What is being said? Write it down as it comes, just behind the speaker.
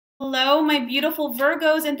Hello, my beautiful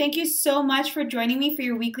Virgos, and thank you so much for joining me for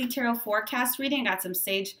your weekly tarot forecast reading. I got some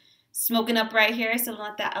sage smoking up right here, so don't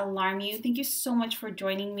let that alarm you. Thank you so much for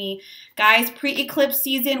joining me. Guys, pre-eclipse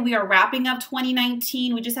season, we are wrapping up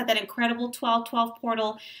 2019. We just had that incredible 12/12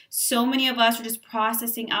 portal. So many of us are just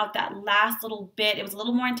processing out that last little bit. It was a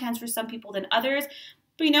little more intense for some people than others.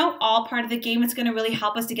 But you know, all part of the game. It's going to really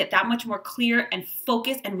help us to get that much more clear and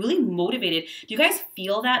focused and really motivated. Do you guys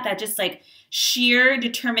feel that? That just like sheer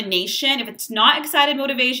determination. If it's not excited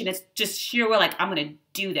motivation, it's just sheer, we're like, I'm going to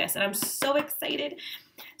do this. And I'm so excited.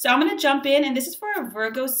 So I'm going to jump in, and this is for a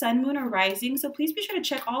Virgo sun, moon, or rising. So please be sure to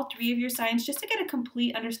check all three of your signs just to get a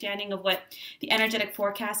complete understanding of what the energetic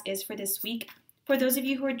forecast is for this week. For those of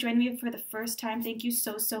you who are joining me for the first time, thank you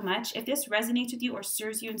so, so much. If this resonates with you or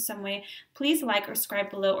serves you in some way, please like or subscribe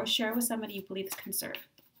below or share with somebody you believe this can serve.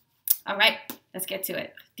 All right, let's get to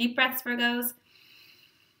it. Deep breaths, Virgos.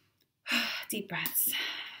 Deep breaths.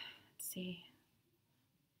 Let's see.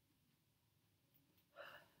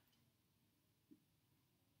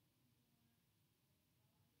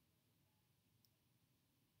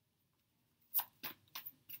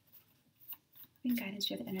 And guidance,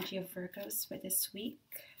 you have the energy of Virgos for this week.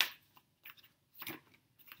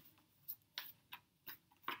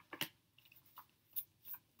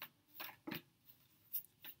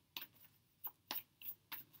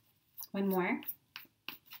 One more.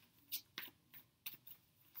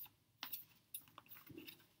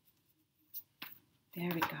 There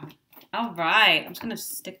we go. All right. I'm just going to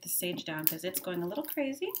stick the sage down because it's going a little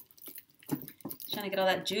crazy. Trying to get all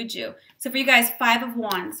that juju. So for you guys, 5 of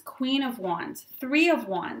Wands, Queen of Wands, 3 of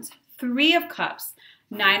Wands, 3 of Cups,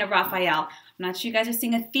 9 of Raphael. I'm not sure you guys are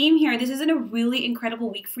seeing a theme here. This isn't a really incredible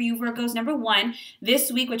week for you, Virgos. Number one,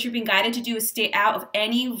 this week, what you're being guided to do is stay out of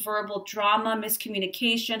any verbal drama,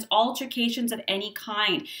 miscommunications, altercations of any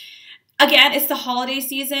kind. Again, it's the holiday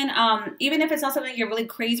season. Even if it's not something you're really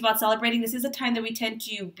crazy about celebrating, this is a time that we tend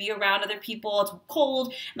to be around other people. It's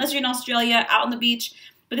cold, unless you're in Australia, out on the beach.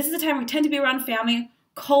 But this is a time we tend to be around family,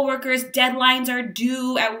 coworkers, deadlines are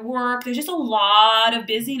due at work. There's just a lot of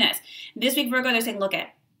busyness. This week, Virgo, they're saying, look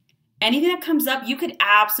at anything that comes up, you could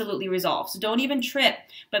absolutely resolve. So don't even trip.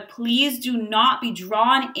 But please do not be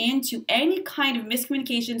drawn into any kind of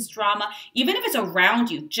miscommunications, drama, even if it's around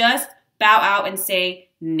you. Just bow out and say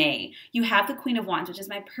nay. You have the Queen of Wands, which is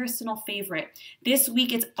my personal favorite. This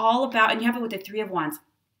week, it's all about, and you have it with the 3 of Wands.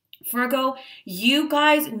 Virgo, you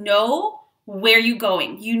guys know where you're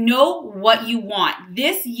going. You know what you want.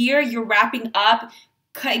 This year, you're wrapping up,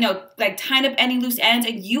 like tying up any loose ends,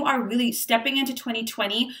 and you are really stepping into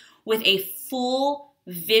 2020 with a full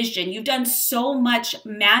vision. You've done so much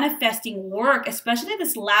manifesting work, especially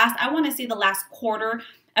this last, I want to say the last quarter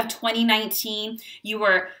of 2019. You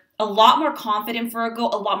were a lot more confident, Virgo,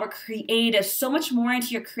 a lot more creative, so much more into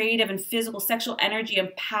your creative and physical, sexual energy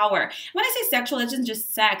and power. When I say sexual, it isn't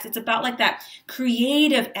just sex. It's about like that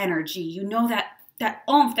creative energy. You know, that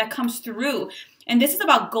oomph that comes through. And this is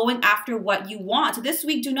about going after what you want. So this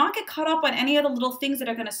week, do not get caught up on any of the little things that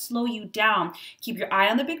are going to slow you down. Keep your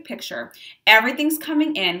eye on the big picture. Everything's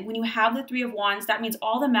coming in. When you have the 3 of Wands, that means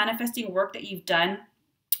all the manifesting work that you've done,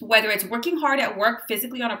 whether it's working hard at work,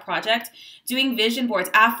 physically on a project, doing vision boards,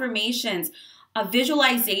 affirmations,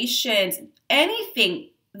 visualizations, anything,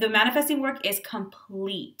 the manifesting work is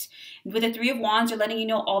complete. With the 3 of Wands, they're letting you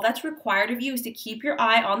know all that's required of you is to keep your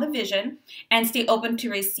eye on the vision and stay open to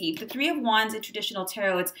receive. The 3 of Wands in traditional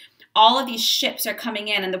tarot, it's all of these ships are coming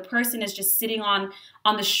in and the person is just sitting on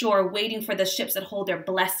the shore waiting for the ships that hold their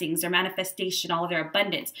blessings, their manifestation, all of their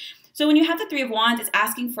abundance. So when you have the 3 of Wands, it's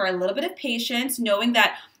asking for a little bit of patience, knowing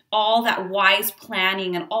that all that wise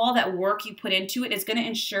planning and all that work you put into it is going to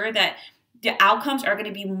ensure that the outcomes are going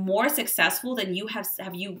to be more successful than you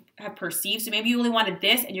have perceived. So maybe you only wanted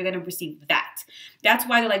this and you're going to receive that. That's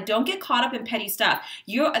why they're like, don't get caught up in petty stuff.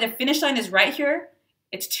 The finish line is right here.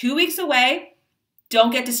 It's 2 weeks away.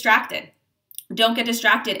 Don't get distracted. Don't get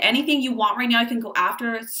distracted. Anything you want right now, you can go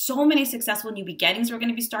after. So many successful new beginnings are going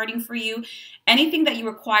to be starting for you. Anything that you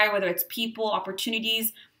require, whether it's people,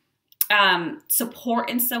 opportunities, support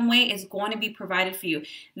in some way, is going to be provided for you.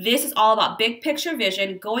 This is all about big picture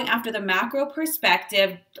vision, going after the macro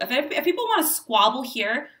perspective. If people want to squabble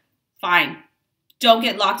here, fine. Don't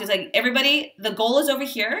get locked. It's like, everybody, the goal is over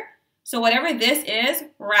here. So whatever this is,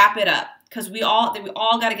 wrap it up, because we all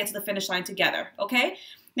got to get to the finish line together, okay?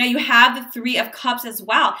 Now you have the 3 of Cups as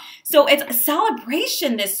well. So it's a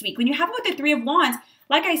celebration this week. When you have it with the 3 of Wands,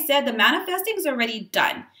 like I said, the manifesting is already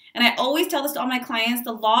done. And I always tell this to all my clients,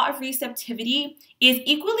 the law of receptivity is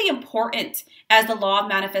equally important as the law of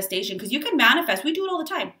manifestation, because you can manifest. We do it all the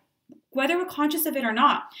time. whether we're conscious of it or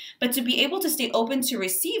not. But to be able to stay open to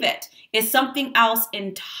receive it is something else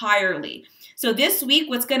entirely. So this week,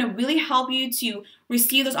 what's going to really help you to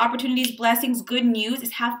receive those opportunities, blessings, good news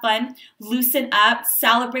is have fun, loosen up,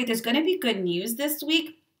 celebrate. There's going to be good news this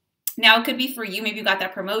week. Now, it could be for you. Maybe you got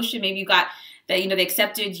that promotion. Maybe you got that, they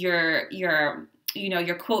accepted your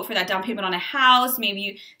quote for that down payment on a house.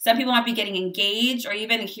 Maybe some people might be getting engaged or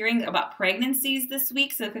even hearing about pregnancies this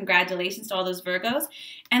week. So congratulations to all those Virgos.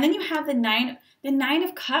 And then you have the nine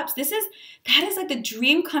of cups. That is like the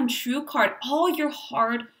dream come true card. All your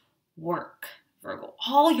hard work, Virgo,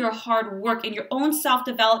 all your hard work in your own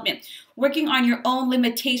self-development, working on your own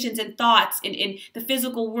limitations and thoughts in the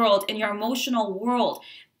physical world, in your emotional world.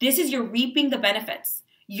 This is you're reaping the benefits.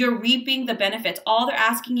 You're reaping the benefits. All they're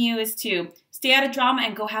asking you is to stay out of drama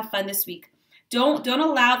and go have fun this week. Don't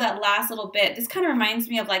allow that last little bit. This kind of reminds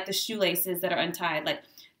me of like the shoelaces that are untied. Like,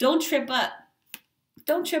 don't trip up.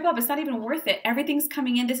 Don't trip up. It's not even worth it. Everything's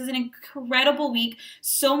coming in. This is an incredible week.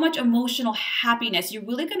 So much emotional happiness. You're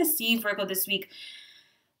really going to see, Virgo, this week.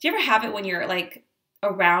 Do you ever have it when you're like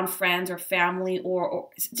around friends or family or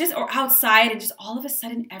outside and just all of a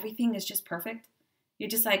sudden everything is just perfect? You're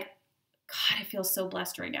just like, God, I feel so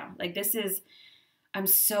blessed right now. Like I'm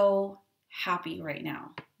so happy right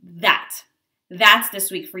now. That's this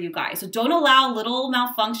week for you guys. So don't allow little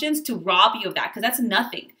malfunctions to rob you of that, because that's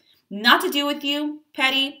nothing. Not to do with you,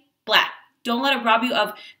 petty, blah. Don't let it rob you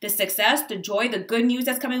of the success, the joy, the good news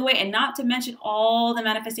that's coming away, and not to mention all the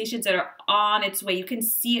manifestations that are on its way. You can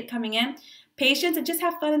see it coming in. Patience and just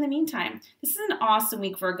have fun in the meantime. This is an awesome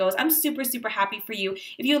week, Virgos. I'm super, super happy for you.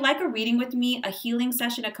 If you would like a reading with me, a healing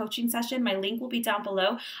session, a coaching session, my link will be down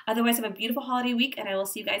below. Otherwise, have a beautiful holiday week, and I will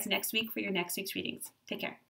see you guys next week for your next week's readings. Take care.